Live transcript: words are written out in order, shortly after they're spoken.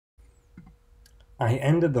I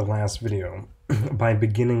ended the last video by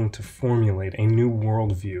beginning to formulate a new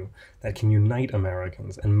worldview that can unite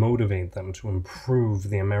Americans and motivate them to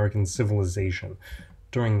improve the American civilization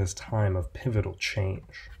during this time of pivotal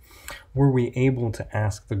change. Were we able to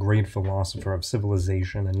ask the great philosopher of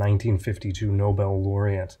civilization and 1952 Nobel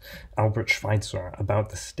laureate Albert Schweitzer about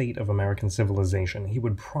the state of American civilization, he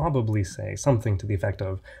would probably say something to the effect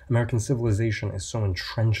of, American civilization is so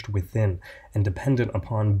entrenched within and dependent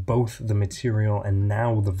upon both the material and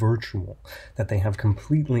now the virtual that they have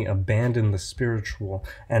completely abandoned the spiritual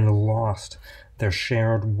and lost their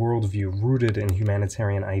shared worldview rooted in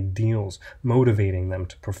humanitarian ideals, motivating them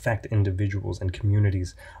to perfect individuals and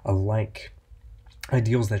communities alike.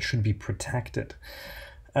 Ideals that should be protected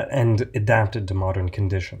and adapted to modern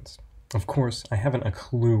conditions. Of course, I haven't a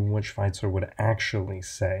clue what Schweitzer would actually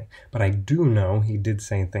say, but I do know he did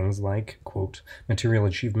say things like, quote, material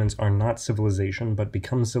achievements are not civilization, but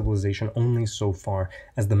become civilization only so far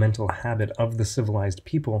as the mental habit of the civilized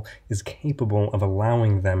people is capable of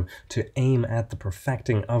allowing them to aim at the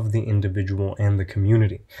perfecting of the individual and the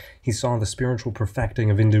community. He saw the spiritual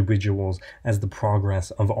perfecting of individuals as the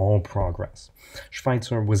progress of all progress.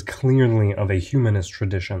 Schweitzer was clearly of a humanist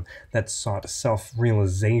tradition that sought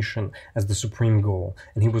self-realization as the supreme goal,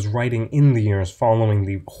 and he was writing in the years following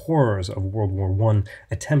the horrors of World War I,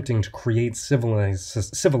 attempting to create civilized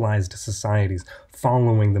societies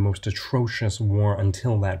following the most atrocious war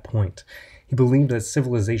until that point. He believed that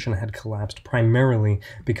civilization had collapsed primarily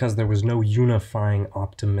because there was no unifying,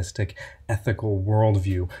 optimistic, ethical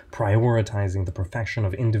worldview prioritizing the perfection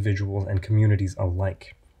of individuals and communities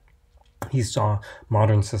alike. He saw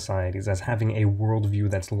modern societies as having a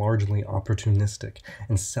worldview that's largely opportunistic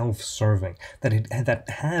and self-serving, that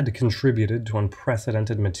had contributed to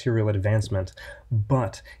unprecedented material advancement,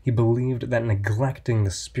 but he believed that neglecting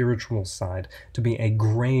the spiritual side to be a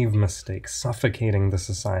grave mistake, suffocating the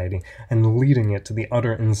society and leading it to the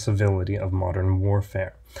utter incivility of modern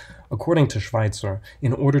warfare. According to Schweitzer,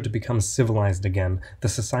 in order to become civilized again, the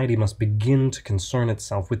society must begin to concern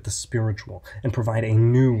itself with the spiritual and provide a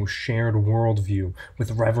new, shared worldview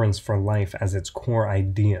with reverence for life as its core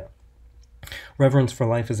idea. Reverence for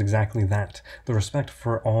life is exactly that, the respect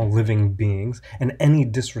for all living beings, and any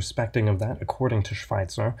disrespecting of that, according to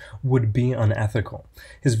Schweitzer, would be unethical.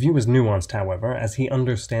 His view is nuanced, however, as he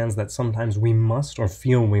understands that sometimes we must, or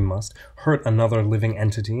feel we must, hurt another living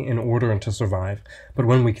entity in order to survive, but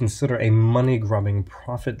when we consider a money-grubbing,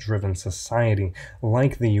 profit-driven society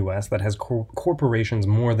like the US that has corporations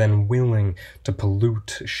more than willing to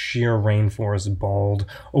pollute, shear rainforests bald,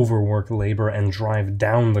 overwork labor, and drive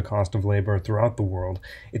down the cost of labor throughout the world,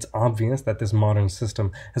 it's obvious that this modern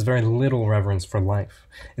system has very little reverence for life.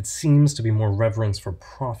 It seems to be more reverence for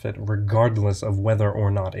profit, regardless of whether or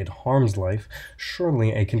not it harms life,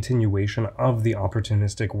 surely a continuation of the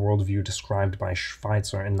opportunistic worldview described by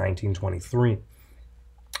Schweitzer in 1923.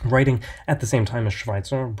 Writing at the same time as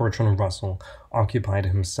Schweitzer, Bertrand Russell occupied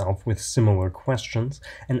himself with similar questions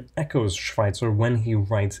and echoes Schweitzer when he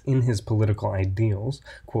writes in his political ideals,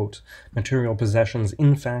 quote, material possessions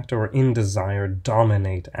in fact or in desire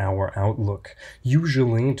dominate our outlook,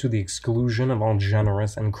 usually to the exclusion of all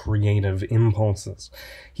generous and creative impulses.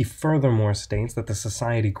 He furthermore states that the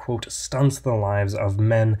society, quote, stunts the lives of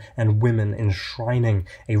men and women, enshrining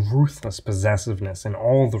a ruthless possessiveness in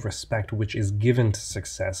all the respect which is given to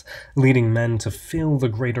success, leading men to fill the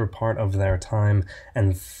greater part of their time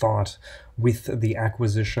and thought with the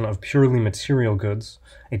acquisition of purely material goods,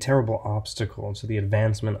 a terrible obstacle to the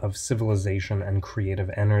advancement of civilization and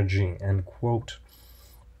creative energy, end quote.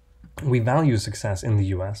 We value success in the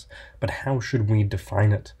US, but how should we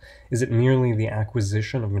define it? Is it merely the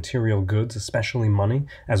acquisition of material goods, especially money,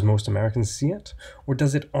 as most Americans see it? Or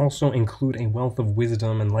does it also include a wealth of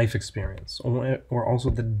wisdom and life experience, or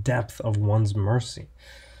also the depth of one's mercy?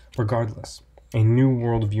 Regardless, a new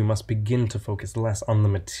worldview must begin to focus less on the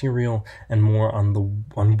material and more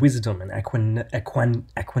on wisdom and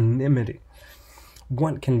equanimity.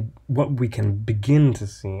 What we can begin to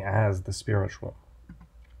see as the spiritual.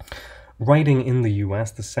 Writing in the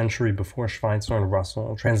US the century before Schweitzer and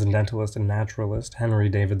Russell, transcendentalist and naturalist Henry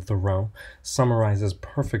David Thoreau summarizes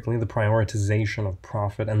perfectly the prioritization of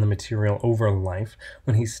profit and the material over life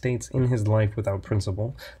when he states in his Life Without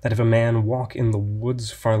Principle that if a man walk in the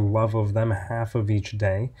woods for love of them half of each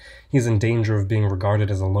day, he is in danger of being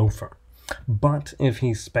regarded as a loafer. But if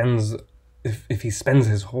he spends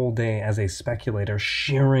his whole day as a speculator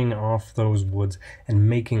shearing off those woods and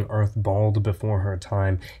making earth bald before her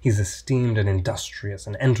time, he's esteemed an industrious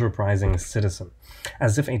and enterprising citizen,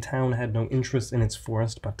 as if a town had no interest in its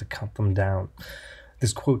forest but to cut them down.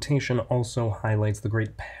 This quotation also highlights the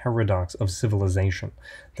great paradox of civilization.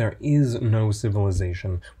 There is no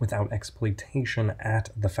civilization without exploitation at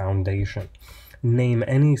the foundation. Name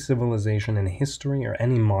any civilization in history, or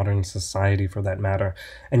any modern society for that matter,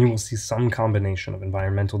 and you will see some combination of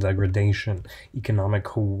environmental degradation, economic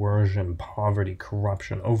coercion, poverty,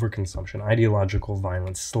 corruption, overconsumption, ideological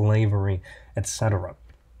violence, slavery, etc.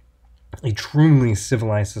 A truly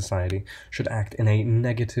civilized society should act in a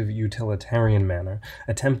negative utilitarian manner,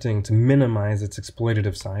 attempting to minimize its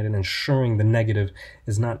exploitative side and ensuring the negative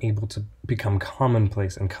is not able to become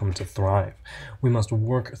commonplace and come to thrive. We must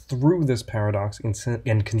work through this paradox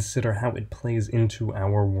and consider how it plays into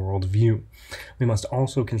our worldview. We must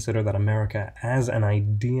also consider that America as an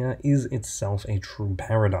idea is itself a true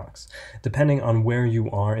paradox. Depending on where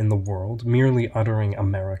you are in the world, merely uttering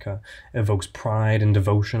America evokes pride and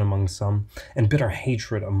devotion among some, and bitter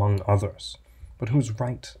hatred among others. But who's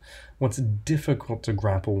right? What's difficult to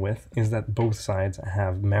grapple with is that both sides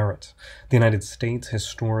have merit. The United States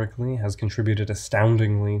historically has contributed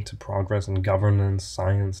astoundingly to progress in governance,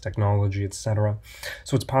 science, technology, etc.,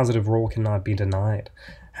 so its positive role cannot be denied.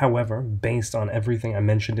 However, based on everything I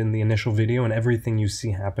mentioned in the initial video and everything you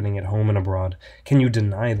see happening at home and abroad, can you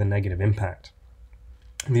deny the negative impact?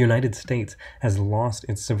 The United States has lost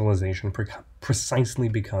its civilization precisely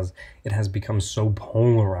because it has become so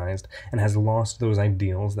polarized and has lost those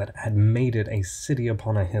ideals that had made it a city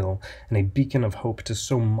upon a hill and a beacon of hope to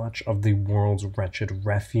so much of the world's wretched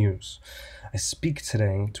refuse. I speak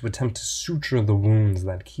today to attempt to suture the wounds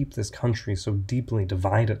that keep this country so deeply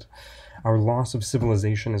divided. Our loss of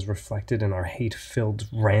civilization is reflected in our hate-filled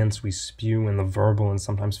rants we spew, in the verbal and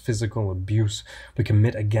sometimes physical abuse we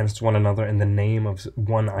commit against one another in the name of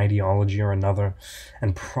one ideology or another,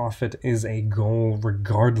 and profit is a goal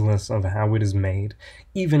regardless of how it is made,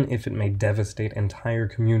 even if it may devastate entire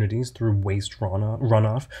communities through waste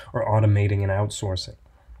runoff or automating and outsourcing.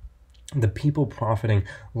 The people profiting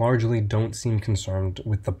largely don't seem concerned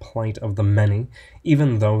with the plight of the many,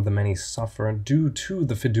 even though the many suffer due to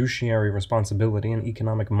the fiduciary responsibility and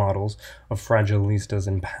economic models of fragilistas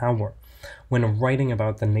in power. When writing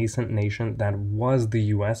about the nascent nation that was the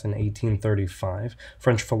US in 1835,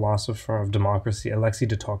 French philosopher of democracy Alexis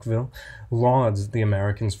de Tocqueville lauds the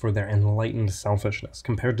Americans for their enlightened selfishness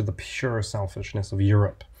compared to the pure selfishness of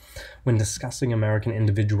Europe. When discussing American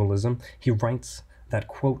individualism, he writes that,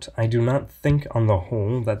 quote, "I do not think on the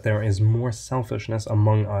whole that there is more selfishness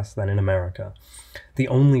among us than in America. The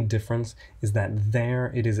only difference is that there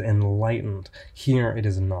it is enlightened, here it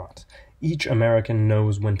is not. Each American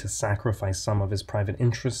knows when to sacrifice some of his private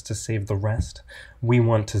interests to save the rest. We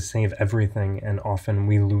want to save everything, and often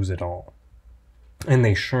we lose it all." And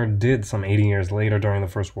they sure did some 80 years later during the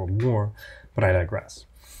First World War, but I digress.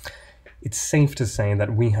 It's safe to say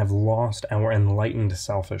that we have lost our enlightened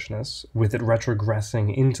selfishness, with it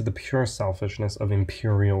retrogressing into the pure selfishness of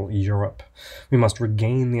imperial Europe. We must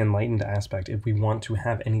regain the enlightened aspect if we want to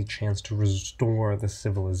have any chance to restore the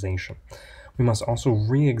civilization. We must also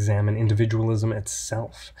re-examine individualism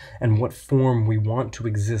itself and what form we want to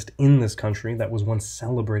exist in this country that was once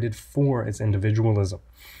celebrated for its individualism.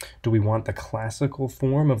 Do we want the classical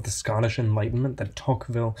form of the Scottish Enlightenment that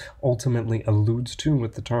Tocqueville ultimately alludes to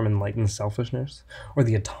with the term enlightened selfishness, or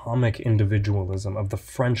the atomic individualism of the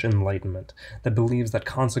French Enlightenment that believes that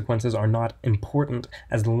consequences are not important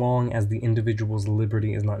as long as the individual's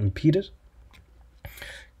liberty is not impeded?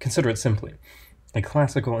 Consider it simply. A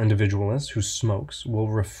classical individualist who smokes will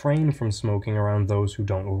refrain from smoking around those who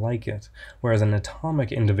don't like it, whereas an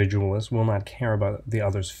atomic individualist will not care about the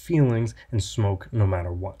other's feelings and smoke no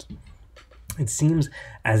matter what. It seems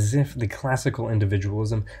as if the classical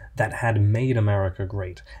individualism that had made America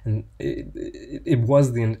great, and it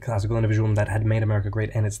was the classical individualism that had made America great,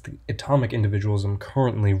 and it's the atomic individualism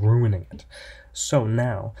currently ruining it. So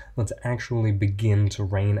now, let's actually begin to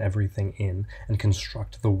rein everything in and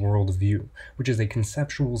construct the worldview, which is a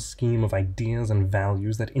conceptual scheme of ideas and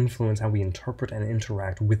values that influence how we interpret and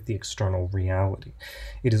interact with the external reality.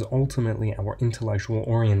 It is ultimately our intellectual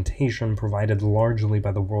orientation provided largely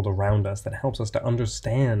by the world around us that helps us to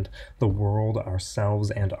understand the world,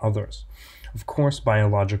 ourselves, and others. Of course,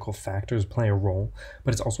 biological factors play a role,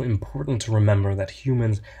 but it's also important to remember that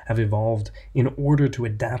humans have evolved in order to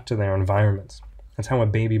adapt to their environments. That's how a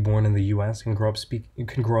baby born in the US can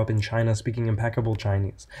grow up in China speaking impeccable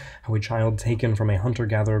Chinese, how a child taken from a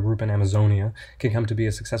hunter-gatherer group in Amazonia can come to be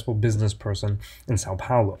a successful business person in Sao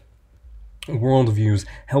Paulo. Worldviews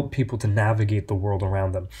help people to navigate the world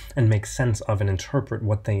around them and make sense of and interpret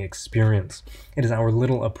what they experience. It is our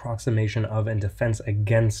little approximation of and defense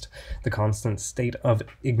against the constant state of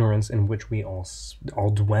ignorance in which we all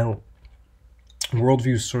dwell.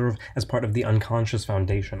 Worldviews serve as part of the unconscious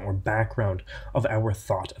foundation or background of our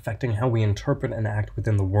thought, affecting how we interpret and act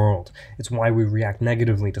within the world. It's why we react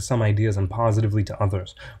negatively to some ideas and positively to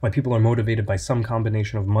others, why people are motivated by some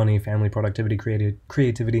combination of money, family, productivity,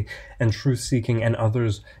 creativity, and truth-seeking, and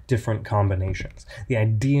others different combinations. The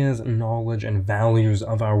ideas, knowledge, and values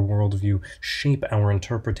of our worldview shape our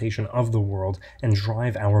interpretation of the world and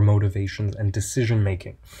drive our motivations and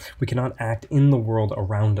decision-making. We cannot act in the world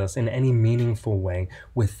around us in any meaningful way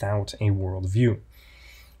without a worldview.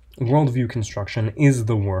 Worldview construction is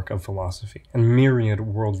the work of philosophy, and myriad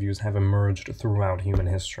worldviews have emerged throughout human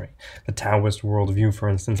history. The Taoist worldview, for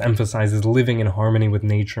instance, emphasizes living in harmony with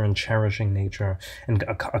nature and cherishing nature, and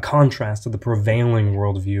a contrast to the prevailing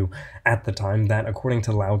worldview at the time that, according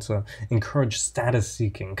to Lao Tzu, encouraged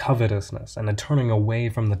status-seeking, covetousness, and a turning away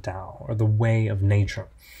from the Tao, or the way of nature.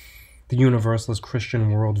 The Universalist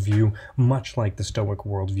Christian worldview, much like the Stoic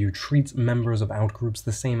worldview, treats members of outgroups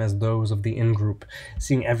the same as those of the in-group,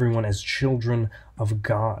 seeing everyone as children of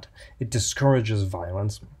God. It discourages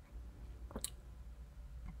violence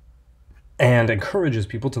and encourages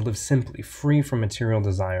people to live simply, free from material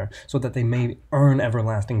desire, so that they may earn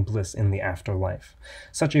everlasting bliss in the afterlife.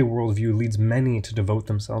 Such a worldview leads many to devote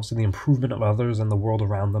themselves to the improvement of others and the world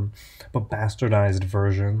around them, but bastardized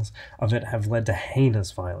versions of it have led to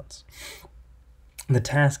heinous violence. The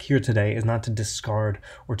task here today is not to discard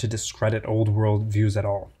or to discredit old worldviews at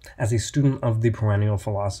all. As a student of the perennial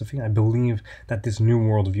philosophy, I believe that this new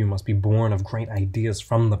worldview must be born of great ideas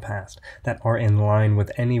from the past that are in line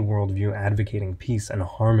with any worldview advocating peace and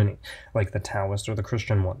harmony, like the Taoist or the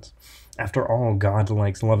Christian ones. After all, God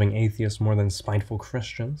likes loving atheists more than spiteful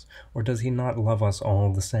Christians, or does he not love us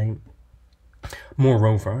all the same?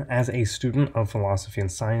 Moreover, as a student of philosophy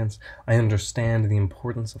and science, I understand the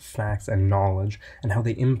importance of facts and knowledge and how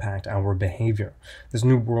they impact our behavior. This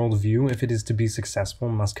new worldview, if it is to be successful,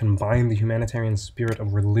 must combine the humanitarian spirit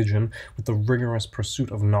of religion with the rigorous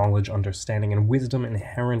pursuit of knowledge, understanding, and wisdom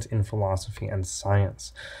inherent in philosophy and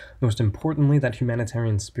science. Most importantly, that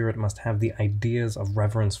humanitarian spirit must have the ideas of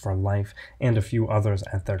reverence for life and a few others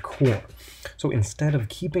at their core. So instead of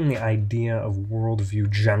keeping the idea of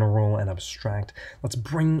worldview general and abstract, let's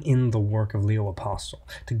bring in the work of Leo Apostel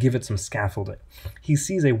to give it some scaffolding. He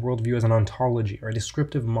sees a worldview as an ontology, or a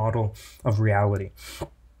descriptive model of reality.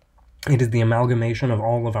 It is the amalgamation of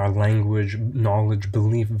all of our language, knowledge,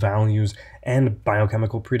 belief, values, and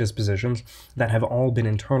biochemical predispositions that have all been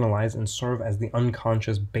internalized and serve as the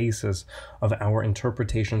unconscious basis of our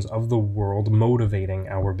interpretations of the world, motivating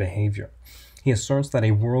our behavior. He asserts that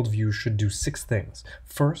a worldview should do 6 things.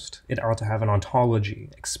 First, it ought to have an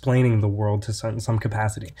ontology, explaining the world to some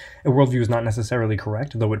capacity. A worldview is not necessarily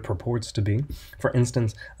correct, though it purports to be. For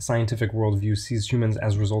instance, a scientific worldview sees humans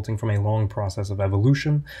as resulting from a long process of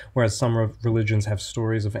evolution, whereas some religions have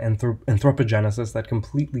stories of anthropogenesis that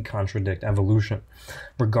completely contradict evolution.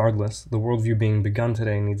 Regardless, the worldview being begun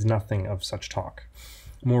today needs nothing of such talk.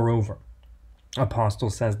 Moreover, Apostel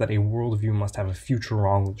says that a worldview must have a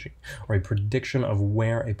futurology, or a prediction of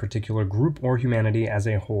where a particular group or humanity as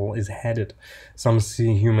a whole is headed. Some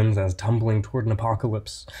see humans as tumbling toward an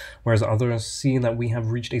apocalypse, whereas others see that we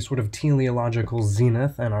have reached a sort of teleological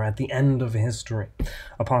zenith and are at the end of history.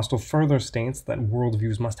 Apostel further states that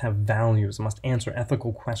worldviews must have values, must answer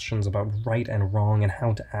ethical questions about right and wrong and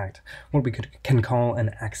how to act, what we can call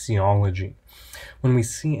an axiology. When we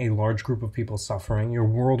see a large group of people suffering, your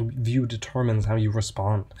worldview determines how you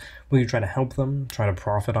respond. Will you try to help them, try to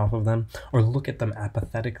profit off of them, or look at them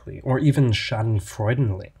apathetically, or even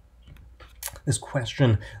schadenfreudenly? This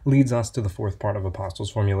question leads us to the 4th part of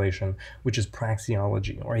Apostel's formulation, which is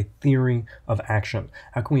praxeology, or a theory of action.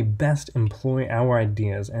 How can we best employ our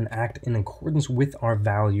ideas and act in accordance with our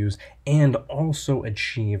values and also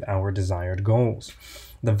achieve our desired goals?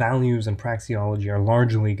 The values and praxeology are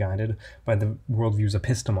largely guided by the worldview's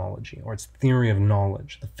epistemology, or its theory of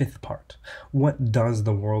knowledge, the 5th part. What does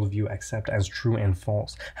the worldview accept as true and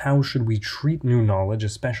false? How should we treat new knowledge,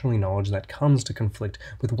 especially knowledge that comes to conflict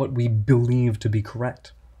with what we believe to be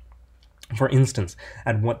correct? For instance,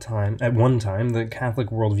 at one time, the Catholic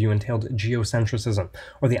worldview entailed geocentrism,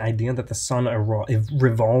 or the idea that the sun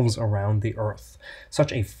revolves around the earth.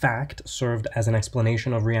 Such a fact served as an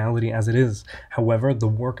explanation of reality as it is. However, the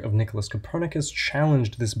work of Nicholas Copernicus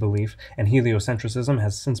challenged this belief, and heliocentrism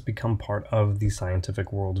has since become part of the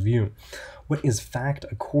scientific worldview. What is fact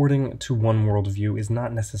according to one worldview is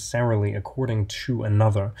not necessarily according to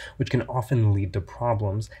another, which can often lead to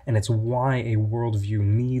problems, and it's why a worldview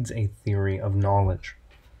needs a theory of knowledge.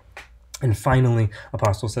 And finally,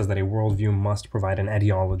 Apostel says that a worldview must provide an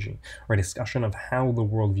etiology, or a discussion of how the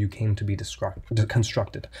worldview came to be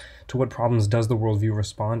constructed. To what problems does the worldview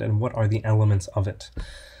respond, and what are the elements of it?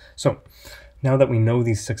 So, now that we know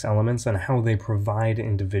these 6 elements and how they provide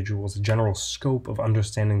individuals a general scope of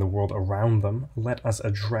understanding the world around them, let us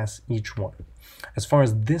address each one. As far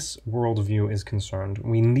as this worldview is concerned,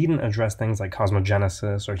 we needn't address things like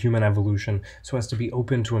cosmogenesis or human evolution so as to be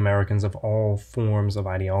open to Americans of all forms of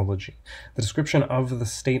ideology. The description of the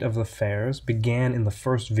state of affairs began in the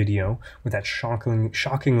first video with that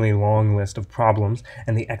shockingly long list of problems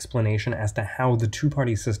and the explanation as to how the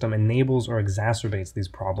two-party system enables or exacerbates these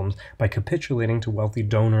problems by capitulating to wealthy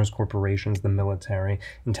donors, corporations, the military,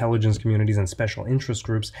 intelligence communities, and special interest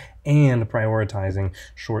groups, and prioritizing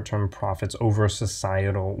short-term profits over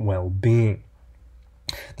societal well-being.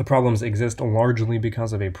 The problems exist largely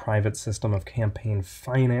because of a private system of campaign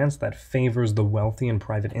finance that favors the wealthy and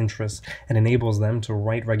private interests and enables them to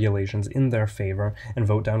write regulations in their favor and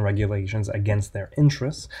vote down regulations against their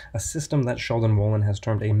interests, a system that Sheldon Wolin has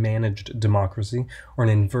termed a managed democracy, or an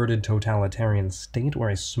inverted totalitarian state where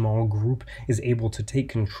a small group is able to take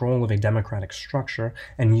control of a democratic structure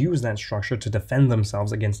and use that structure to defend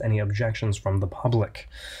themselves against any objections from the public.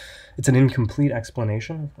 It's an incomplete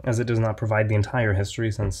explanation, as it does not provide the entire history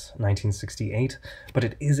since 1968, but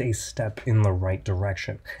it is a step in the right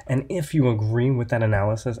direction. And if you agree with that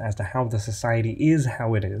analysis as to how the society is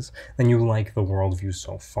how it is, then you like the worldview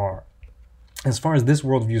so far. As far as this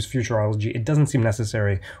worldview's futurology, it doesn't seem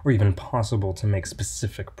necessary or even possible to make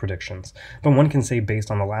specific predictions. But one can say,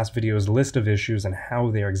 based on the last video's list of issues and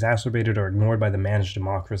how they are exacerbated or ignored by the managed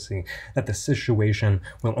democracy, that the situation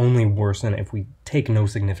will only worsen if we take no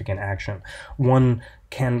significant action. One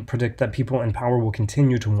can predict that people in power will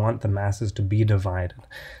continue to want the masses to be divided,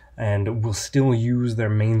 and will still use their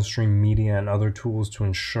mainstream media and other tools to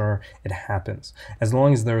ensure it happens. As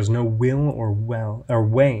long as there is no will or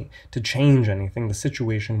way to change anything, the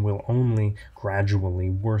situation will only gradually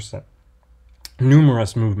worsen.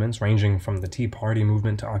 Numerous movements, ranging from the Tea Party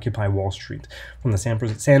movement to Occupy Wall Street, from the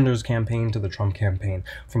Sanders campaign to the Trump campaign,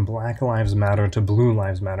 from Black Lives Matter to Blue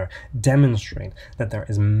Lives Matter, demonstrate that there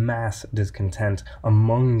is mass discontent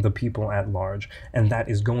among the people at large, and that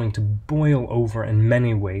is going to boil over in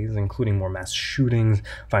many ways, including more mass shootings,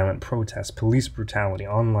 violent protests, police brutality,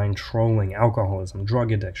 online trolling, alcoholism,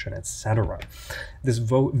 drug addiction, etc. This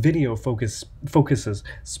video focuses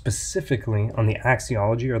specifically on the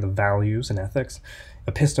axiology, or the values and ethics,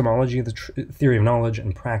 epistemology, the theory of knowledge,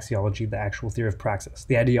 and praxeology, the actual theory of praxis.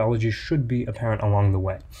 The ideology should be apparent along the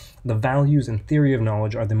way. The values and theory of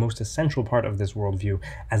knowledge are the most essential part of this worldview,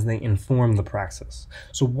 as they inform the praxis.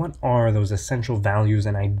 So what are those essential values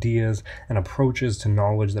and ideas and approaches to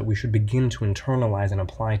knowledge that we should begin to internalize and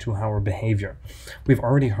apply to our behavior? We've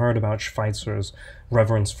already heard about Schweitzer's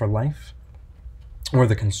reverence for life, or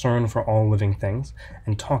the concern for all living things,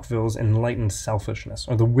 and Tocqueville's enlightened selfishness,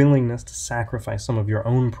 or the willingness to sacrifice some of your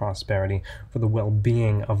own prosperity for the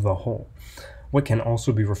well-being of the whole, what can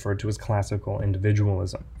also be referred to as classical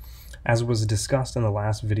individualism. As was discussed in the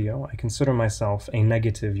last video, I consider myself a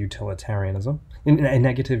negative utilitarian,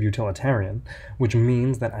 which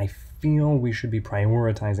means that I feel we should be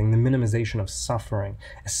prioritizing the minimization of suffering,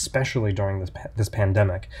 especially during this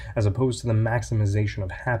pandemic, as opposed to the maximization of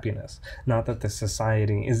happiness. Not that this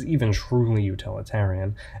society is even truly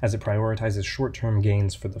utilitarian, as it prioritizes short-term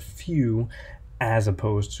gains for the few, as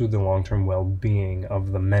opposed to the long-term well-being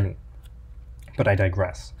of the many. But I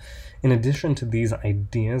digress. In addition to these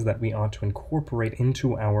ideas that we ought to incorporate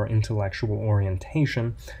into our intellectual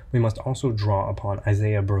orientation, we must also draw upon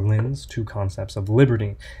Isaiah Berlin's 2 concepts of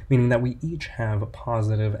liberty, meaning that we each have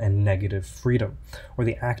positive and negative freedom, or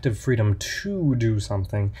the active freedom to do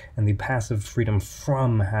something and the passive freedom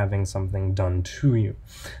from having something done to you.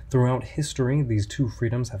 Throughout history, these 2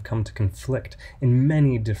 freedoms have come to conflict in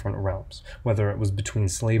many different realms, whether it was between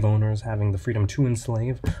slave owners having the freedom to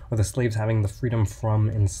enslave, or the slaves having the freedom from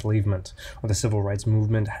enslavement, or the civil rights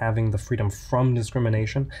movement having the freedom from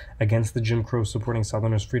discrimination against the Jim Crow supporting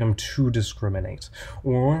Southerners' freedom to discriminate,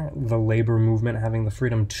 or the labor movement having the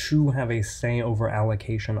freedom to have a say over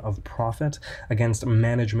allocation of profit against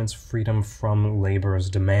management's freedom from labor's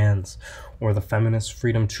demands, or the feminist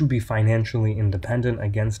freedom to be financially independent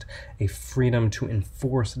against a freedom to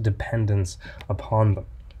enforce dependence upon them.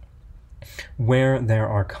 Where there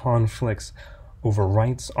are conflicts Over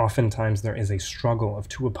rights, oftentimes there is a struggle of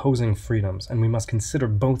two opposing freedoms, and we must consider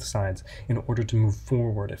both sides in order to move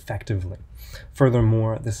forward effectively.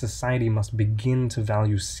 Furthermore, the society must begin to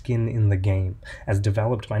value skin in the game, as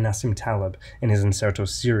developed by Nassim Taleb in his Inserto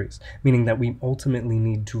series, meaning that we ultimately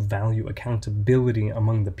need to value accountability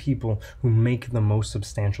among the people who make the most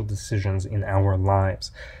substantial decisions in our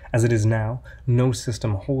lives. As it is now, no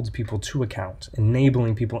system holds people to account,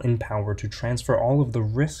 enabling people in power to transfer all of the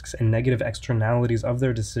risks and negative externalities of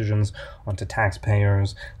their decisions onto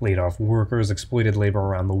taxpayers, laid-off workers, exploited labor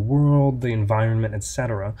around the world, the environment,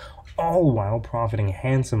 etc., all while profiting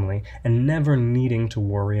handsomely and never needing to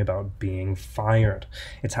worry about being fired.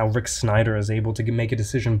 It's how Rick Snyder is able to make a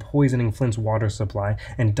decision poisoning Flint's water supply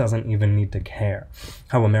and doesn't even need to care.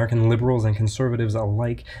 How American liberals and conservatives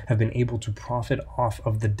alike have been able to profit off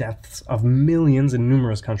of the deaths of millions in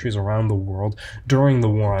numerous countries around the world during the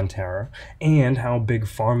War on Terror, and how big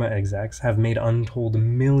pharma execs have made untold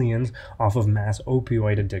millions off of mass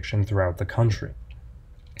opioid addiction throughout the country.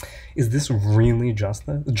 Is this really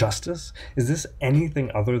justice? Is this anything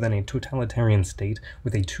other than a totalitarian state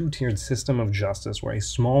with a two-tiered system of justice where a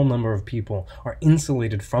small number of people are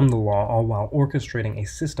insulated from the law, all while orchestrating a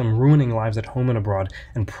system ruining lives at home and abroad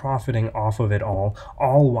and profiting off of it all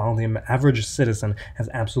while the average citizen has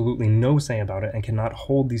absolutely no say about it and cannot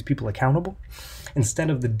hold these people accountable? Instead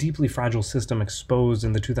of the deeply fragile system exposed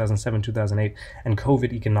in the 2007-2008 and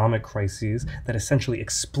COVID economic crises that essentially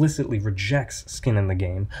explicitly rejects skin in the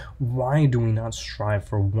game, why do we not strive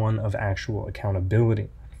for one of actual accountability?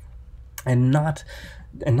 And not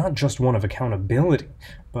just one of accountability,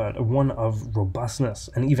 but one of robustness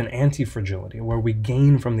and even anti-fragility, where we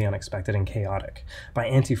gain from the unexpected and chaotic. By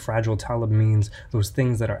anti-fragile, Taleb means those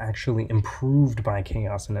things that are actually improved by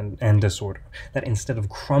chaos and disorder, that instead of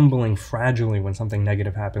crumbling fragilely when something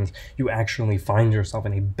negative happens, you actually find yourself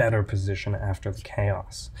in a better position after the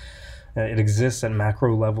chaos. It exists at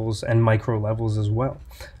macro levels and micro levels as well.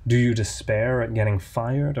 Do you despair at getting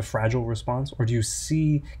fired, a fragile response, or do you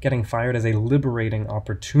see getting fired as a liberating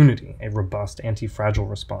opportunity, a robust anti-fragile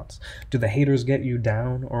response? Do the haters get you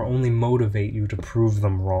down or only motivate you to prove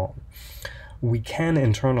them wrong? We can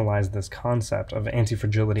internalize this concept of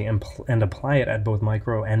anti-fragility and apply it at both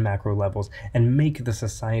micro and macro levels and make the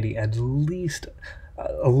society at least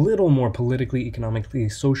a little more politically, economically,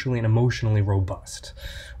 socially, and emotionally robust,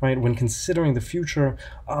 right? When considering the future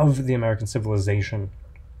of the American civilization,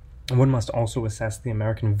 one must also assess the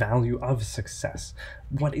American value of success.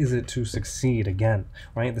 What is it to succeed again,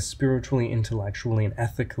 right? The spiritually, intellectually, and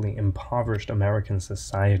ethically impoverished American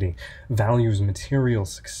society values material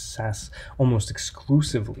success almost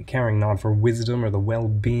exclusively, caring not for wisdom or the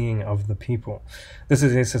well-being of the people. This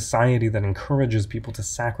is a society that encourages people to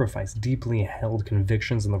sacrifice deeply held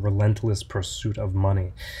convictions in the relentless pursuit of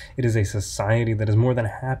money. It is a society that is more than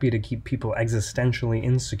happy to keep people existentially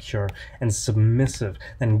insecure and submissive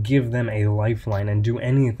than give them a lifeline and do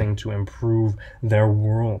anything to improve their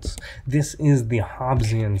worlds. This is the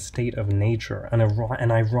Hobbesian state of nature,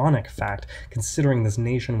 an ironic fact considering this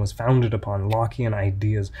nation was founded upon Lockean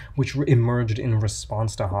ideas which emerged in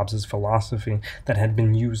response to Hobbes's philosophy that had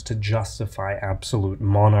been used to justify absolute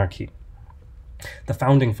monarchy. The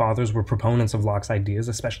Founding Fathers were proponents of Locke's ideas,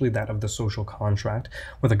 especially that of the social contract,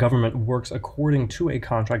 where the government works according to a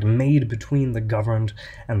contract made between the governed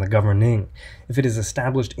and the governing. If it is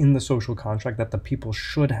established in the social contract that the people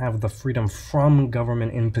should have the freedom from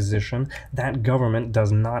government imposition, that government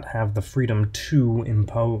does not have the freedom to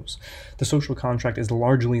impose. The social contract is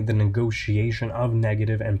largely the negotiation of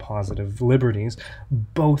negative and positive liberties,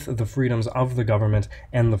 both the freedoms of the government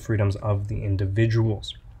and the freedoms of the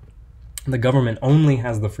individuals. The government only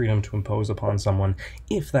has the freedom to impose upon someone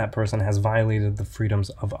if that person has violated the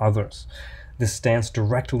freedoms of others. This stance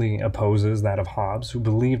directly opposes that of Hobbes, who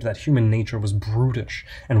believed that human nature was brutish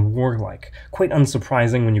and warlike, quite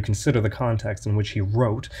unsurprising when you consider the context in which he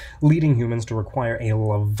wrote, leading humans to require a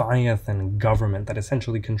leviathan government that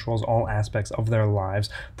essentially controls all aspects of their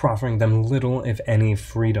lives, proffering them little, if any,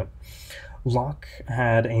 freedom. Locke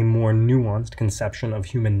had a more nuanced conception of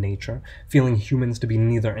human nature, feeling humans to be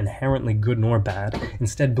neither inherently good nor bad,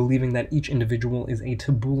 instead believing that each individual is a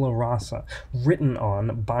tabula rasa, written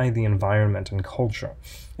on by the environment and culture.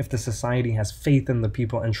 If the society has faith in the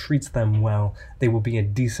people and treats them well, they will be a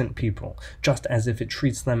decent people, just as if it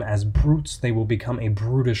treats them as brutes, they will become a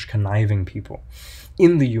brutish, conniving people.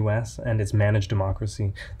 In the US and its managed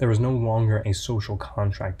democracy, there is no longer a social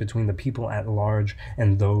contract between the people at large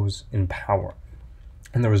and those in power.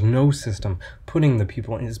 And there is no system putting the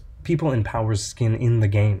people people in power's skin in the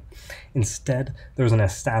game. Instead, there's an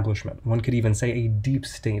establishment, one could even say a deep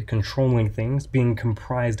state, controlling things, being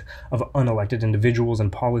comprised of unelected individuals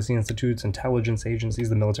and policy institutes, intelligence agencies,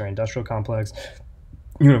 the military-industrial complex,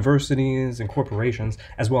 universities, and corporations,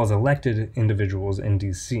 as well as elected individuals in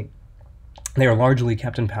D.C. They are largely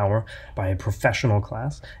kept in power by a professional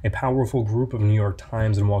class, a powerful group of New York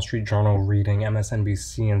Times and Wall Street Journal reading,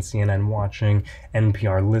 MSNBC and CNN watching,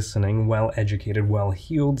 NPR listening, well-educated,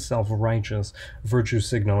 well-heeled, self-righteous,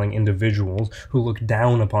 virtue-signaling individuals who look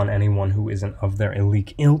down upon anyone who isn't of their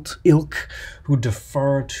ilk, who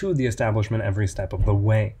defer to the establishment every step of the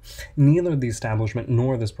way. Neither the establishment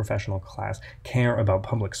nor this professional class care about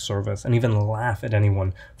public service and even laugh at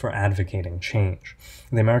anyone for advocating change.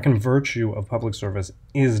 The American virtue of public service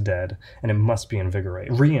is dead, and it must be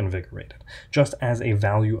reinvigorated, just as a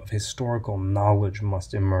value of historical knowledge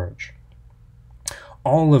must emerge.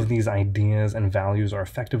 All of these ideas and values are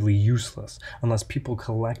effectively useless unless people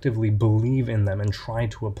collectively believe in them and try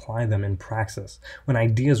to apply them in praxis. When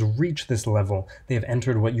ideas reach this level, they have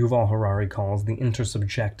entered what Yuval Harari calls the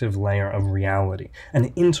intersubjective layer of reality, an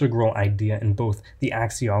integral idea in both the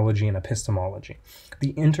axiology and epistemology.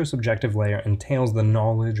 The intersubjective layer entails the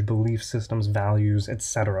knowledge, belief systems, values,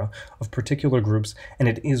 etc. of particular groups, and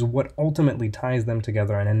it is what ultimately ties them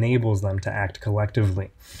together and enables them to act collectively.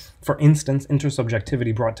 For instance,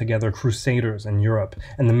 intersubjectivity brought together crusaders in Europe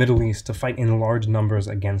and the Middle East to fight in large numbers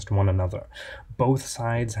against one another. Both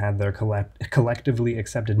sides had their collectively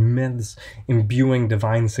accepted myths, imbuing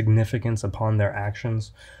divine significance upon their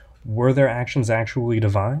actions. Were their actions actually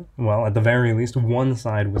divine? Well, at the very least, one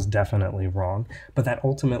side was definitely wrong, but that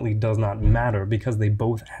ultimately does not matter because they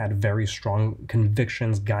both had very strong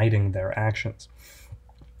convictions guiding their actions.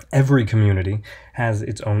 Every community has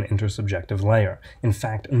its own intersubjective layer. In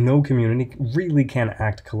fact, no community really can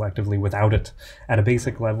act collectively without it. At a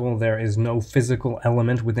basic level, there is no physical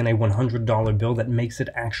element within a $100 bill that makes it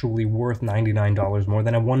actually worth $99 more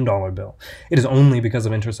than a $1 bill. It is only because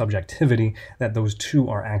of intersubjectivity that those two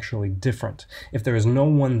are actually different. If there is no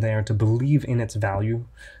one there to believe in its value,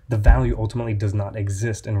 the value ultimately does not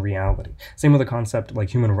exist in reality. Same with a concept like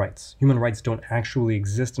human rights. Human rights don't actually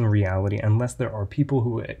exist in reality unless there are people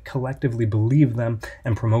who collectively believe them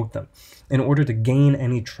and promote them. In order to gain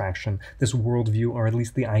any traction, this worldview, or at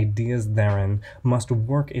least the ideas therein, must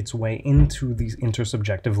work its way into the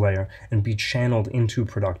intersubjective layer and be channeled into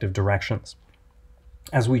productive directions.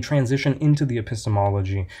 As we transition into the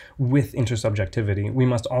epistemology with intersubjectivity, we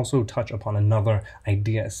must also touch upon another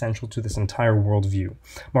idea essential to this entire worldview,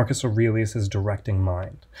 Marcus Aurelius' directing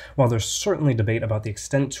mind. While there's certainly debate about the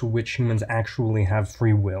extent to which humans actually have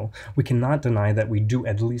free will, we cannot deny that we do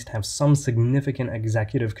at least have some significant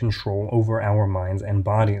executive control over our minds and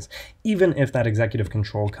bodies, even if that executive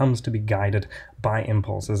control comes to be guided by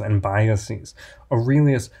impulses and biases.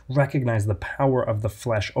 Aurelius recognized the power of the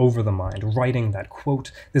flesh over the mind, writing that,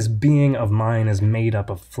 quote, "This being of mine is made up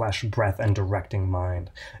of flesh, breath, and directing mind.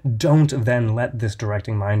 Don't then let this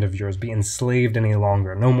directing mind of yours be enslaved any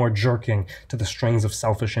longer. No more jerking to the strings of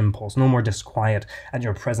selfish impulse, no more disquiet at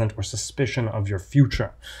your present or suspicion of your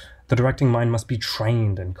future. The directing mind must be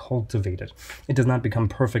trained and cultivated. It does not become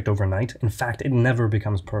perfect overnight. In fact, it never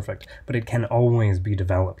becomes perfect, but it can always be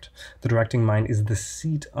developed. The directing mind is the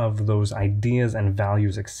seat of those ideas and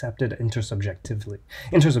values accepted intersubjectively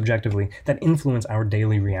that influence our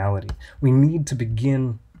daily reality. We need to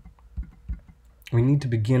begin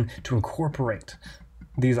to incorporate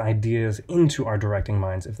these ideas into our directing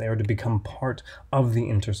minds if they are to become part of the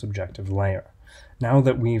intersubjective layer. Now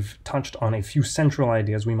that we've touched on a few central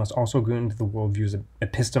ideas, we must also go into the worldview's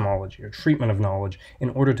epistemology, or treatment of knowledge,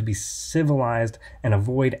 in order to be civilized and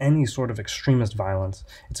avoid any sort of extremist violence.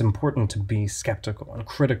 It's important to be skeptical and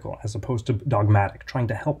critical as opposed to dogmatic, trying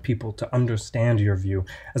to help people to understand your view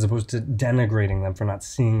as opposed to denigrating them for not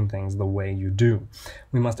seeing things the way you do.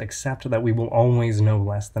 We must accept that we will always know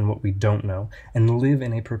less than what we don't know, and live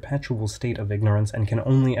in a perpetual state of ignorance and can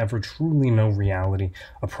only ever truly know reality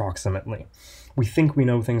approximately. We think we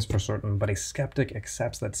know things for certain, but a skeptic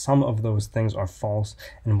accepts that some of those things are false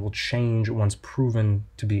and will change once proven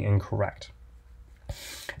to be incorrect.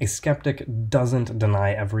 A skeptic doesn't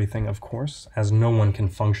deny everything, of course, as no one can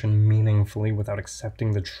function meaningfully without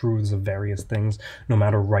accepting the truths of various things, no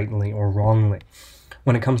matter rightly or wrongly.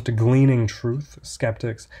 When it comes to gleaning truth,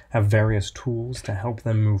 skeptics have various tools to help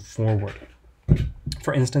them move forward.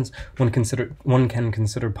 For instance, one can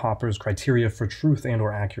consider Popper's criteria for truth and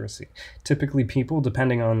or accuracy. Typically, people,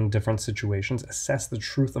 depending on different situations, assess the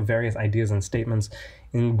truth of various ideas and statements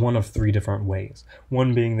in one of three different ways.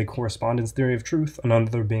 One being the correspondence theory of truth,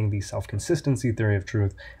 another being the self-consistency theory of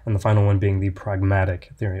truth, and the final one being the pragmatic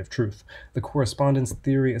theory of truth. The correspondence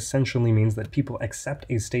theory essentially means that people accept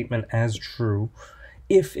a statement as true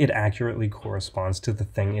if it accurately corresponds to the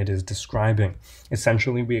thing it is describing.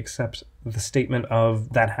 Essentially, we accept the statement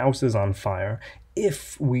of that house is on fire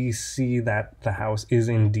if we see that the house is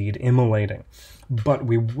indeed immolating, but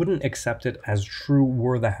we wouldn't accept it as true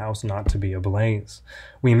were the house not to be ablaze.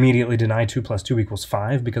 We immediately deny 2 + 2 =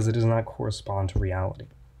 5 because it does not correspond to reality.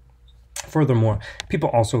 Furthermore, people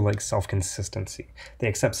also like self-consistency. They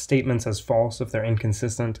accept statements as false if they're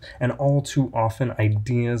inconsistent, and all too often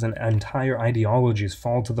ideas and entire ideologies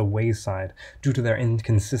fall to the wayside due to their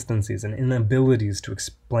inconsistencies and inabilities to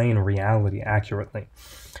explain reality accurately.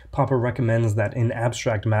 Popper recommends that in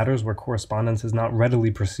abstract matters where correspondence is not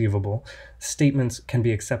readily perceivable, statements can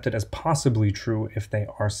be accepted as possibly true if they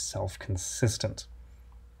are self-consistent.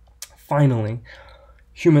 Finally,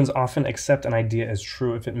 humans often accept an idea as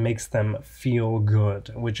true if it makes them feel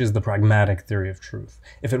good, which is the pragmatic theory of truth.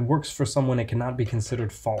 If it works for someone, it cannot be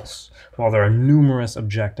considered false. While there are numerous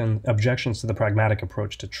objections to the pragmatic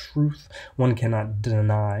approach to truth, one cannot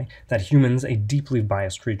deny that humans, a deeply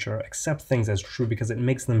biased creature, accept things as true because it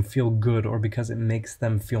makes them feel good or because it makes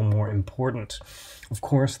them feel more important. Of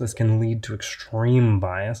course, this can lead to extreme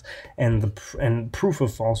bias, and proof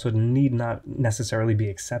of falsehood need not necessarily be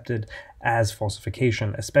accepted as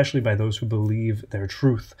falsification, especially by those who believe their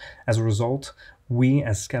truth. As a result, we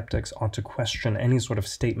as skeptics ought to question any sort of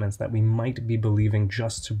statements that we might be believing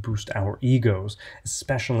just to boost our egos,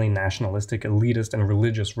 especially nationalistic, elitist, and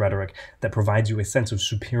religious rhetoric that provides you a sense of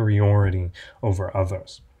superiority over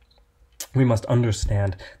others. We must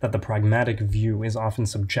understand that the pragmatic view is often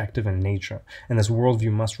subjective in nature, and this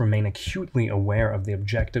worldview must remain acutely aware of the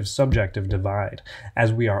objective-subjective divide,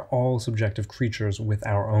 as we are all subjective creatures with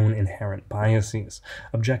our own inherent biases.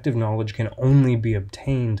 Objective knowledge can only be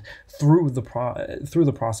obtained through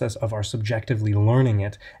the process of our subjectively learning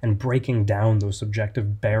it and breaking down those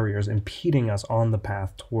subjective barriers impeding us on the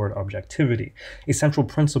path toward objectivity. A central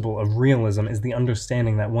principle of realism is the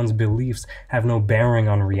understanding that one's beliefs have no bearing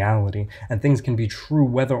on reality, and things can be true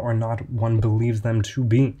whether or not one believes them to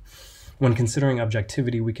be. When considering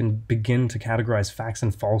objectivity, we can begin to categorize facts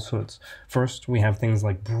and falsehoods. First, we have things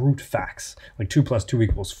like brute facts, like 2 +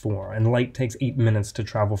 2 = 4, and light takes 8 minutes to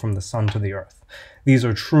travel from the sun to the earth. These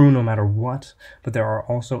are true no matter what, but there are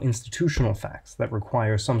also institutional facts that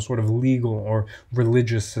require some sort of legal or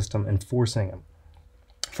religious system enforcing them.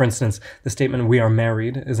 For instance, the statement "we are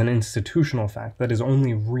married" is an institutional fact that is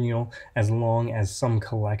only real as long as some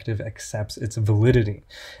collective accepts its validity.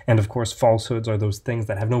 And of course, falsehoods are those things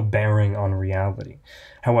that have no bearing on reality.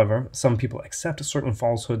 However, some people accept certain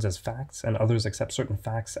falsehoods as facts, and others accept certain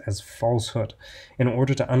facts as falsehood. In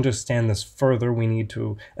order to understand this further, we need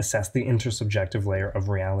to assess the intersubjective layer of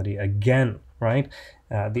reality again, right?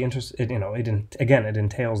 It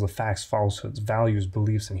entails the facts, falsehoods, values,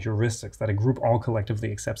 beliefs, and heuristics that a group all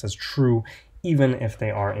collectively accepts as true, even if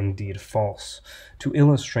they are indeed false. To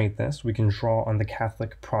illustrate this, we can draw on the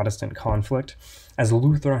Catholic-Protestant conflict, as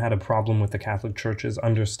Luther had a problem with the Catholic Church's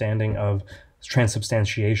understanding of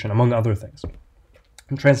transubstantiation, among other things.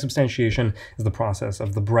 Transubstantiation is the process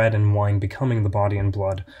of the bread and wine becoming the body and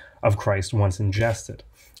blood of Christ once ingested.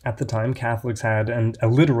 At the time, Catholics had a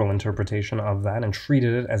literal interpretation of that and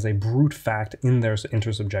treated it as a brute fact in their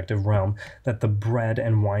intersubjective realm that the bread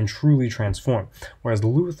and wine truly transform, whereas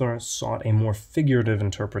Luther sought a more figurative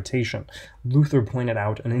interpretation. Luther pointed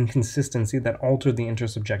out an inconsistency that altered the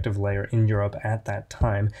intersubjective layer in Europe at that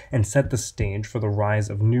time and set the stage for the rise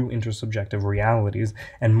of new intersubjective realities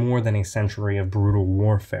and more than a century of brutal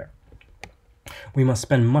warfare. We must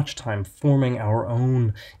spend much time forming our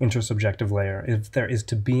own intersubjective layer if there is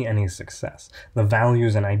to be any success. The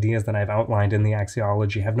values and ideas that I've outlined in the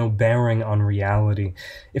axiology have no bearing on reality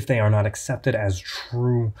if they are not accepted as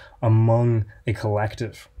true among a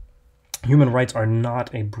collective. Human rights are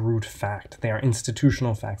not a brute fact. They are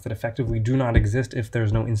institutional facts that effectively do not exist if there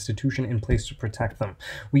is no institution in place to protect them.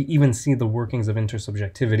 We even see the workings of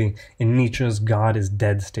intersubjectivity in Nietzsche's "God is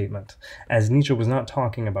dead" statement, as Nietzsche was not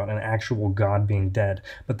talking about an actual God being dead,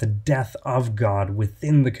 but the death of God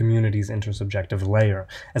within the community's intersubjective layer,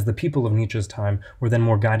 as the people of Nietzsche's time were then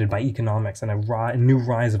more guided by economics and a new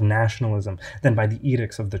rise of nationalism than by the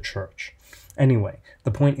edicts of the church. Anyway,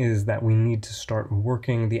 the point is that we need to start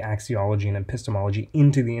working the axiology and epistemology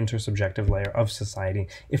into the intersubjective layer of society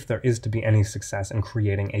if there is to be any success in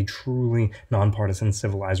creating a truly nonpartisan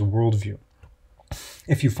civilized worldview.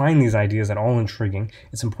 If you find these ideas at all intriguing,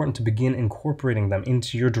 it's important to begin incorporating them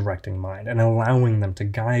into your directing mind and allowing them to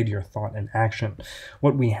guide your thought and action.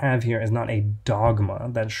 What we have here is not a dogma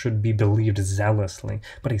that should be believed zealously,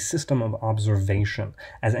 but a system of observation,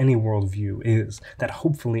 as any worldview is, that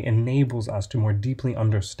hopefully enables us to more deeply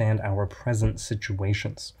understand our present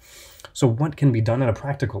situations. So what can be done at a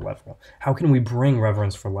practical level? How can we bring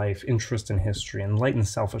reverence for life, interest in history, enlightened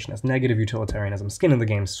selfishness, negative utilitarianism, skin in the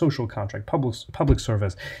game, social contract, public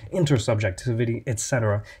service, intersubjectivity,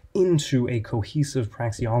 etc., into a cohesive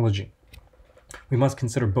praxeology? We must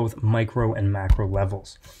consider both micro and macro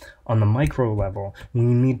levels. On the micro level, we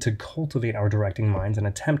need to cultivate our directing minds and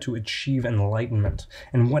attempt to achieve enlightenment.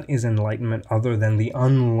 And what is enlightenment other than the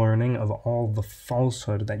unlearning of all the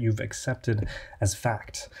falsehood that you've accepted as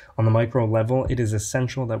fact? On the micro level, it is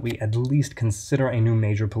essential that we at least consider a new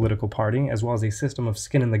major political party, as well as a system of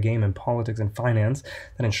skin in the game in politics and finance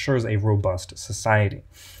that ensures a robust society.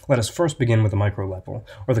 Let us first begin with the micro level,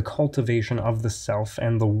 or the cultivation of the self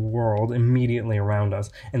and the world immediately around us,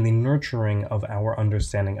 and the nurturing of our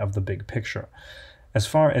understanding of the big picture. As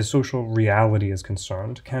far as social reality is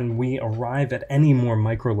concerned, can we arrive at any more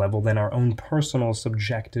micro level than our own personal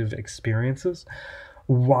subjective experiences?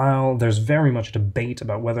 While there's very much debate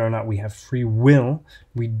about whether or not we have free will,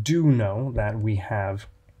 we do know that we have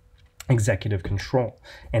executive control.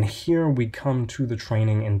 And here we come to the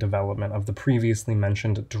training and development of the previously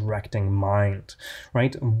mentioned directing mind,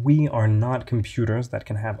 right? We are not computers that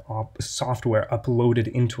can have software uploaded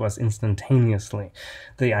into us instantaneously.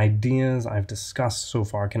 The ideas I've discussed so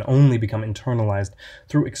far can only become internalized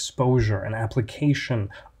through exposure and application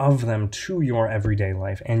of them to your everyday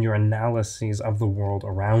life and your analyses of the world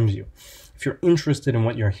around you. If you're interested in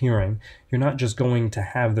what you're hearing, you're not just going to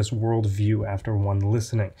have this worldview after one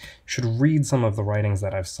listening. You should read some of the writings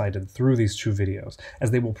that I've cited through these two videos, as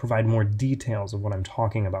they will provide more details of what I'm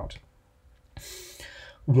talking about.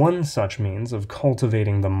 One such means of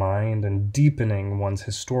cultivating the mind and deepening one's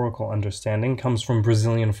historical understanding comes from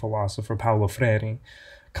Brazilian philosopher Paulo Freire: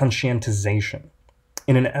 conscientization.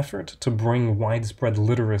 In an effort to bring widespread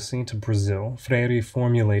literacy to Brazil, Freire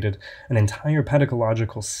formulated an entire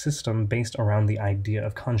pedagogical system based around the idea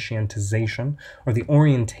of conscientization, or the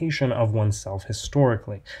orientation of oneself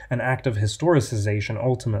historically, an act of historicization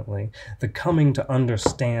ultimately, the coming to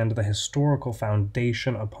understand the historical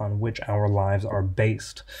foundation upon which our lives are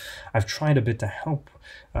based. I've tried a bit to help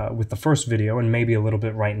with the first video, and maybe a little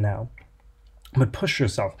bit right now. But push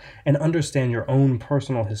yourself and understand your own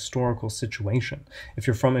personal historical situation. If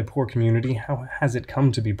you're from a poor community, how has it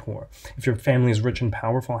come to be poor? If your family is rich and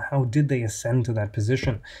powerful, how did they ascend to that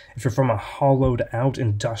position? If you're from a hollowed out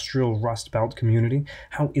industrial Rust Belt community,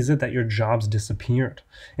 how is it that your jobs disappeared?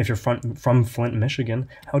 If you're from Flint, Michigan,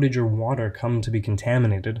 how did your water come to be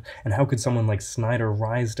contaminated? And how could someone like Snyder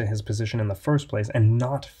rise to his position in the first place and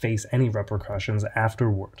not face any repercussions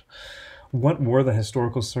afterward? What were the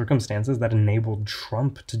historical circumstances that enabled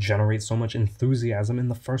Trump to generate so much enthusiasm in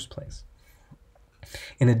the first place?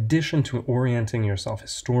 In addition to orienting yourself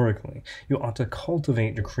historically, you ought to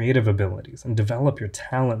cultivate your creative abilities and develop your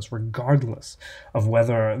talents regardless of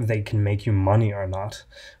whether they can make you money or not.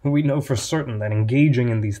 We know for certain that engaging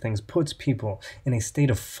in these things puts people in a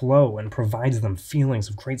state of flow and provides them feelings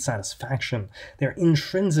of great satisfaction. They're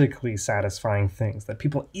intrinsically satisfying things that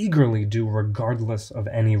people eagerly do regardless of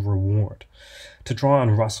any reward. To draw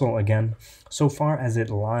on Russell again, so far as it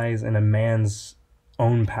lies in a man's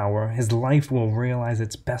own power, his life will realize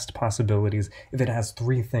its best possibilities if it has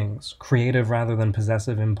three things: creative rather than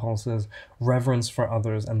possessive impulses, reverence for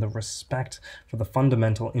others, and the respect for the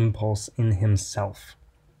fundamental impulse in himself.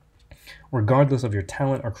 Regardless of your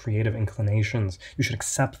talent or creative inclinations, you should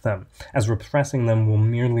accept them, as repressing them will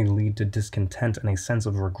merely lead to discontent and a sense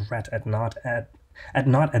of regret at not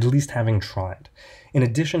at least having tried. In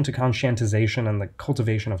addition to conscientization and the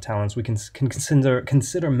cultivation of talents, we can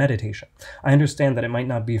consider meditation. I understand that it might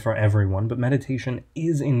not be for everyone, but meditation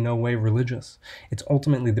is in no way religious. It's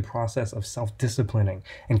ultimately the process of self-disciplining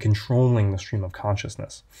and controlling the stream of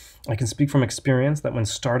consciousness. I can speak from experience that when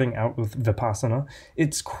starting out with Vipassana,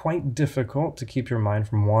 it's quite difficult to keep your mind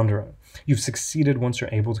from wandering. You've succeeded once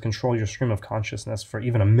you're able to control your stream of consciousness for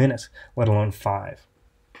even a minute, let alone 5.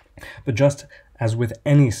 But just as with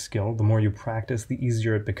any skill, the more you practice, the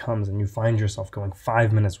easier it becomes, and you find yourself going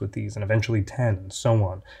 5 minutes with these, and eventually 10, and so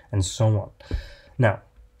on, and so on. Now,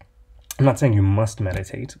 I'm not saying you must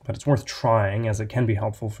meditate, but it's worth trying, as it can be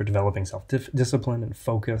helpful for developing self-discipline and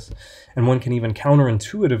focus, and one can even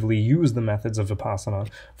counterintuitively use the methods of Vipassana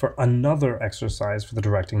for another exercise for the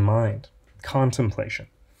directing mind: contemplation.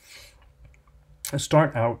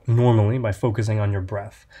 Start out normally by focusing on your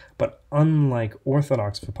breath, but unlike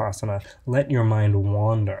orthodox Vipassana, let your mind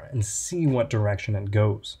wander and see what direction it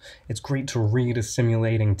goes. It's great to read a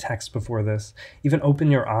stimulating text before this, even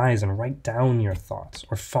open your eyes and write down your thoughts,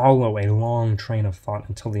 or follow a long train of thought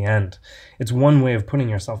until the end. It's one way of putting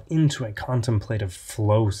yourself into a contemplative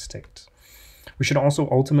flow state. We should also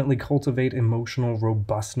ultimately cultivate emotional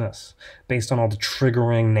robustness. Based on all the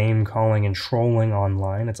triggering, name-calling, and trolling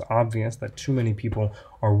online, it's obvious that too many people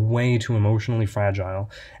are way too emotionally fragile,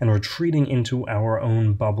 and retreating into our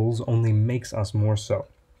own bubbles only makes us more so.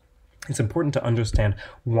 It's important to understand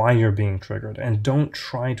why you're being triggered, and don't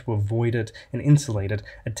try to avoid it and insulate it.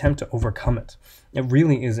 Attempt to overcome it. It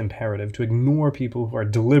really is imperative to ignore people who are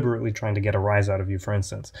deliberately trying to get a rise out of you, for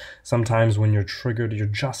instance. Sometimes when you're triggered, you're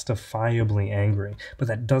justifiably angry, but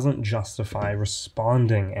that doesn't justify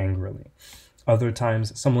responding angrily. Other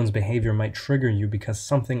times, someone's behavior might trigger you because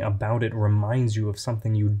something about it reminds you of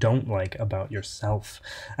something you don't like about yourself,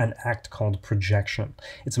 an act called projection.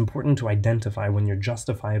 It's important to identify when you're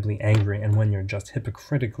justifiably angry and when you're just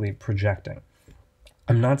hypocritically projecting.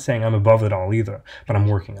 I'm not saying I'm above it all either, but I'm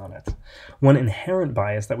working on it. One inherent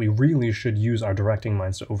bias that we really should use our directing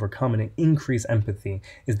minds to overcome and increase empathy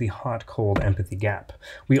is the hot-cold empathy gap.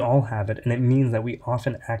 We all have it, and it means that we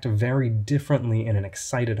often act very differently in an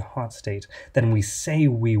excited hot state than we say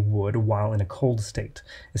we would while in a cold state.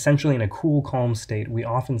 Essentially, in a cool, calm state, we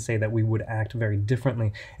often say that we would act very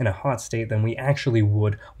differently in a hot state than we actually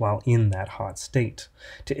would while in that hot state.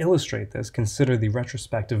 To illustrate this, consider the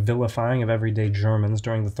retrospective vilifying of everyday Germans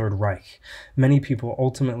during the Third Reich. Many people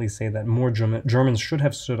ultimately say that more Germans should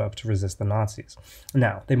have stood up to resist the Nazis.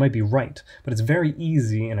 Now, they might be right, but it's very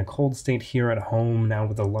easy in a cold state here at home, now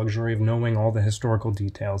with the luxury of knowing all the historical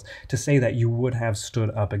details, to say that you would have stood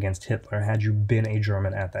up against Hitler had you been a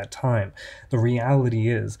German at that time. The reality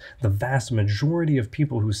is, the vast majority of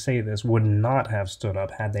people who say this would not have stood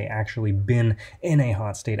up had they actually been in a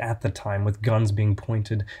hot state at the time, with guns being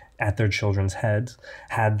pointed at their children's heads,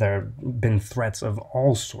 had there been threats of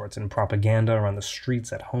all sorts and propaganda around the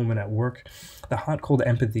streets, at home, and at work. The hot-cold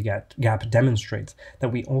empathy gap demonstrates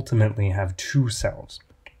that we ultimately have two selves: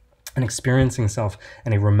 an experiencing self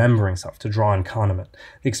and a remembering self, to draw on Kahneman.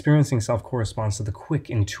 The experiencing self corresponds to the quick,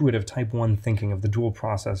 intuitive, type 1 thinking of the dual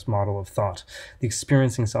process model of thought. The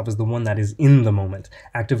experiencing self is the one that is in the moment,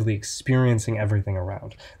 actively experiencing everything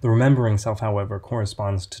around. The remembering self, however,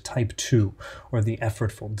 corresponds to type 2, or the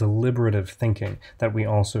effortful, deliberative thinking that we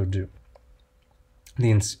also do.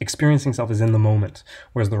 The experiencing self is in the moment,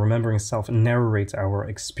 whereas the remembering self narrates our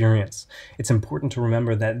experience. It's important to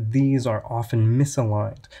remember that these are often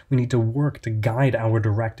misaligned. We need to work to guide our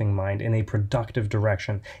directing mind in a productive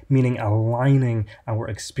direction, meaning aligning our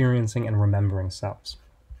experiencing and remembering selves.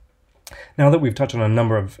 Now that we've touched on a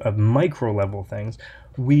number of micro-level things,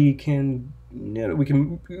 we can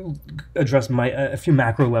address a few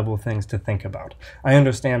macro-level things to think about. I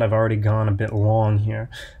understand I've already gone a bit long here,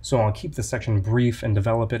 so I'll keep this section brief and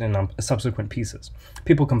develop it in subsequent pieces.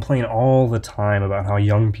 People complain all the time about how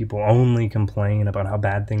young people only complain about how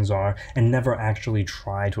bad things are and never actually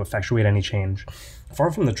try to effectuate any change. Far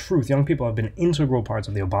from the truth, young people have been integral parts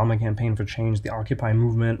of the Obama campaign for change, the Occupy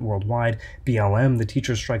movement worldwide, BLM, the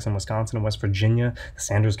teacher strikes in Wisconsin and West Virginia, the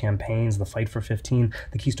Sanders campaigns, the Fight for 15,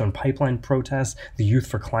 the Keystone Pipeline protests, the Youth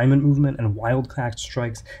for Climate movement, and wildcat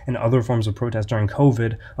strikes and other forms of protest during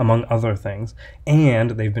COVID, among other things.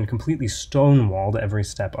 And they've been completely stonewalled every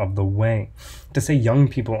step of the way. To say young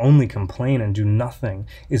people only complain and do nothing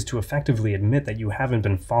is to effectively admit that you haven't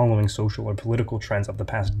been following social or political trends of the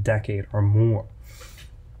past decade or more.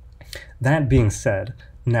 That being said,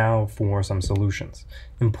 now for some solutions.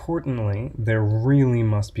 Importantly, there really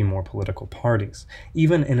must be more political parties.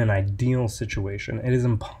 Even in an ideal situation, it is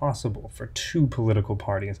impossible for two political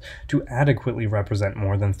parties to adequately represent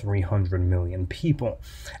more than 300 million people,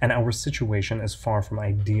 and our situation is far from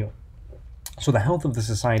ideal. So the health of the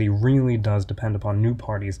society really does depend upon new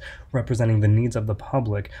parties representing the needs of the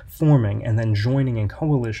public forming and then joining in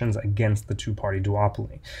coalitions against the two-party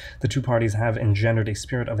duopoly. The two parties have engendered a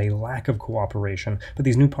spirit of a lack of cooperation, but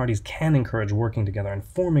these new parties can encourage working together and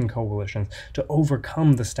forming coalitions to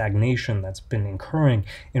overcome the stagnation that's been occurring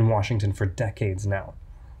in Washington for decades now.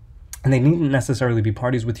 And they needn't necessarily be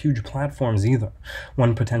parties with huge platforms either.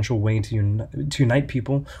 One potential way to unite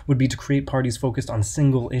people would be to create parties focused on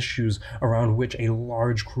single issues around which a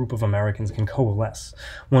large group of Americans can coalesce.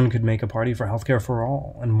 One could make a party for healthcare for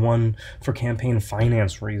all, and one for campaign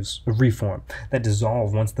finance reform that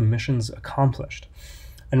dissolve once the mission's accomplished.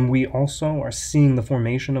 And we also are seeing the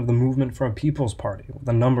formation of the movement for a People's Party, with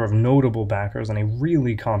a number of notable backers and a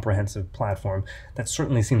really comprehensive platform that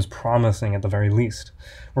certainly seems promising at the very least.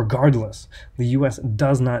 Regardless, the US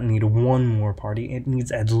does not need one more party, it needs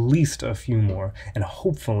at least a few more, and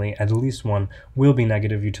hopefully at least one will be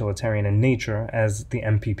negative utilitarian in nature, as the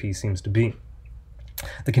MPP seems to be.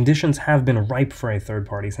 The conditions have been ripe for a third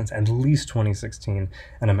party since at least 2016,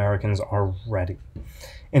 and Americans are ready.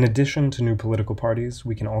 In addition to new political parties,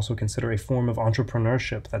 we can also consider a form of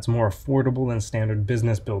entrepreneurship that's more affordable than standard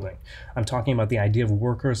business building. I'm talking about the idea of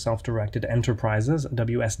worker self-directed enterprises,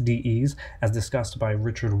 WSDEs, as discussed by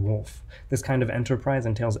Richard Wolff. This kind of enterprise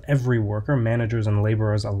entails every worker, managers, and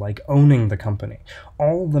laborers alike owning the company.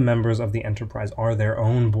 All the members of the enterprise are their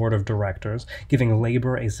own board of directors, giving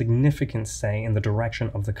labor a significant say in the direction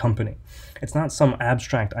of the company. It's not some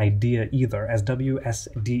abstract idea either, as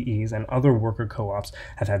WSDEs and other worker co-ops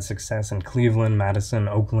have had success in Cleveland, Madison,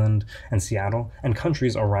 Oakland, and Seattle, and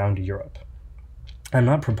countries around Europe. I'm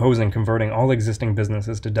not proposing converting all existing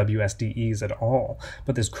businesses to WSDEs at all,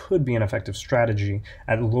 but this could be an effective strategy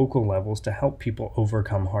at local levels to help people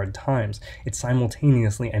overcome hard times. It's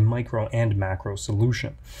simultaneously a micro and macro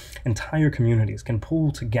solution. Entire communities can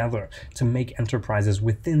pull together to make enterprises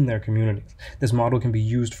within their communities. This model can be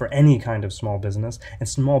used for any kind of small business, and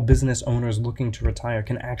small business owners looking to retire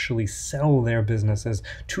can actually sell their businesses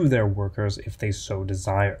to their workers if they so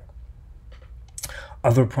desire.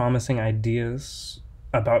 Other promising ideas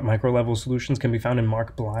about micro-level solutions can be found in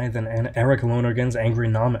Mark Blythe and Eric Lonergan's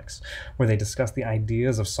Angrynomics, where they discuss the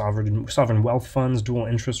ideas of sovereign wealth funds, dual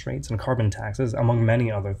interest rates, and carbon taxes, among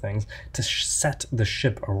many other things, to set the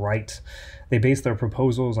ship aright. They base their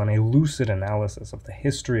proposals on a lucid analysis of the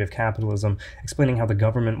history of capitalism, explaining how the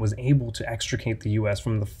government was able to extricate the US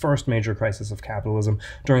from the first major crisis of capitalism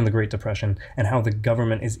during the Great Depression, and how the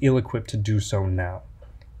government is ill-equipped to do so now.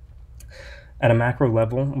 At a macro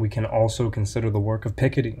level, we can also consider the work of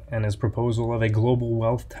Piketty and his proposal of a global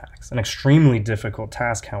wealth tax, an extremely difficult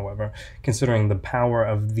task, however, considering the power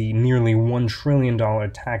of the nearly $1 trillion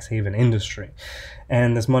tax haven industry.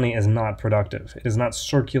 And this money is not productive. It is not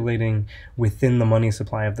circulating within the money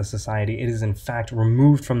supply of the society. It is in fact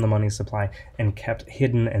removed from the money supply and kept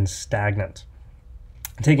hidden and stagnant.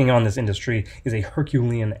 Taking on this industry is a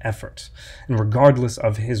Herculean effort, and regardless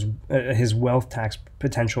of his wealth tax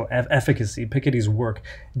potential efficacy, Piketty's work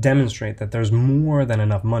demonstrate that there's more than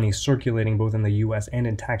enough money circulating both in the US and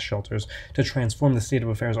in tax shelters to transform the state of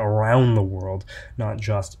affairs around the world, not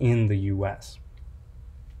just in the US.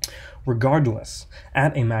 Regardless,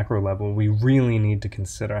 at a macro level, we really need to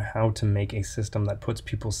consider how to make a system that puts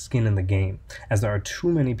people's skin in the game, as there are too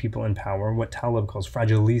many people in power, what Taleb calls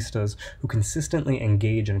fragilistas, who consistently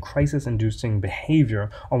engage in crisis-inducing behavior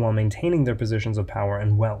while maintaining their positions of power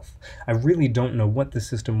and wealth. I really don't know what the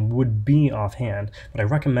system would be offhand, but I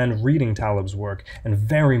recommend reading Taleb's work and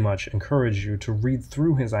very much encourage you to read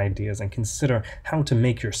through his ideas and consider how to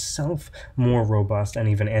make yourself more robust and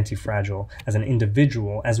even anti-fragile as an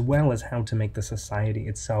individual, as well as how to make the society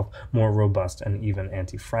itself more robust and even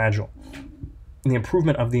anti-fragile. The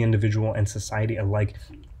improvement of the individual and society alike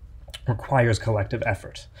requires collective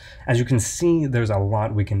effort. As you can see, there's a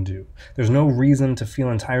lot we can do. There's no reason to feel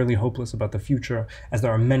entirely hopeless about the future, as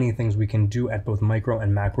there are many things we can do at both micro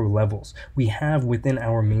and macro levels. We have within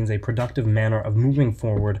our means a productive manner of moving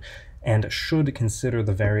forward and should consider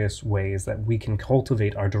the various ways that we can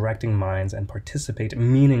cultivate our directing minds and participate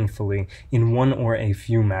meaningfully in one or a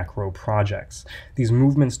few macro projects. These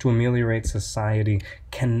movements to ameliorate society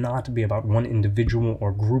cannot be about one individual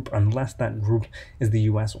or group unless that group is the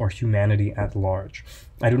US or humanity at large.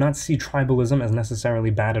 I do not see tribalism as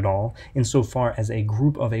necessarily bad at all, insofar as a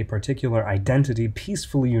group of a particular identity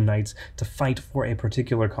peacefully unites to fight for a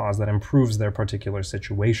particular cause that improves their particular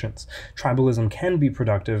situations. Tribalism can be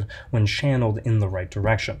productive when channeled in the right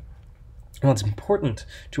direction. While it's important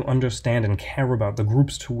to understand and care about the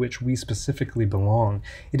groups to which we specifically belong,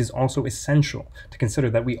 it is also essential to consider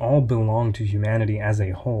that we all belong to humanity as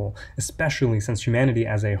a whole, especially since humanity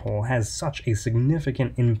as a whole has such a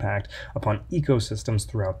significant impact upon ecosystems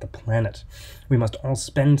throughout the planet. We must all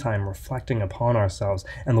spend time reflecting upon ourselves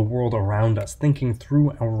and the world around us, thinking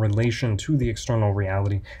through our relation to the external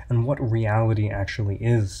reality and what reality actually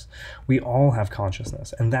is. We all have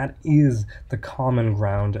consciousness, and that is the common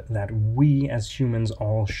ground that we as humans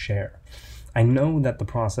all share. I know that the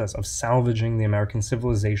process of salvaging the American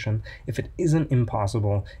civilization, if it isn't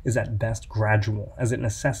impossible, is at best gradual, as it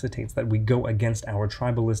necessitates that we go against our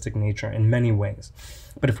tribalistic nature in many ways.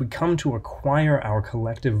 But if we come to acquire our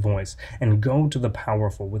collective voice and go to the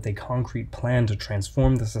powerful with a concrete plan to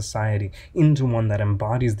transform the society into one that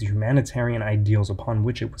embodies the humanitarian ideals upon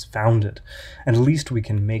which it was founded, at least we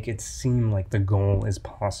can make it seem like the goal is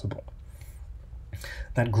possible.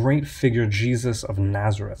 That great figure Jesus of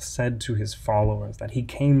Nazareth said to his followers that he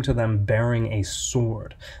came to them bearing a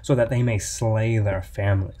sword so that they may slay their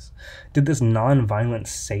families. Did this non-violent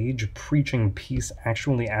sage preaching peace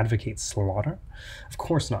actually advocate slaughter? Of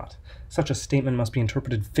course not. Such a statement must be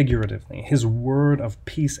interpreted figuratively. His word of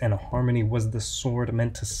peace and harmony was the sword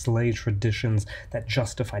meant to slay traditions that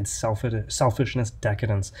justified selfishness,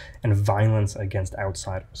 decadence, and violence against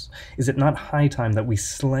outsiders. Is it not high time that we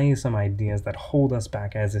slay some ideas that hold us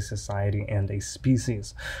back as a society and a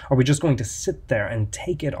species? Are we just going to sit there and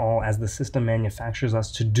take it all as the system manufactures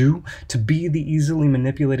us to do, to be the easily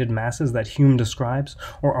manipulated masses that Hume describes?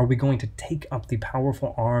 Or are we going to take up the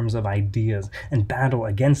powerful arms of ideas and battle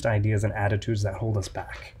against ideas and attitudes that hold us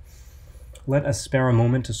back? Let us spare a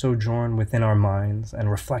moment to sojourn within our minds and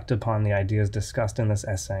reflect upon the ideas discussed in this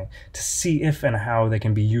essay to see if and how they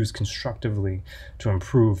can be used constructively to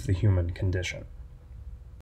improve the human condition.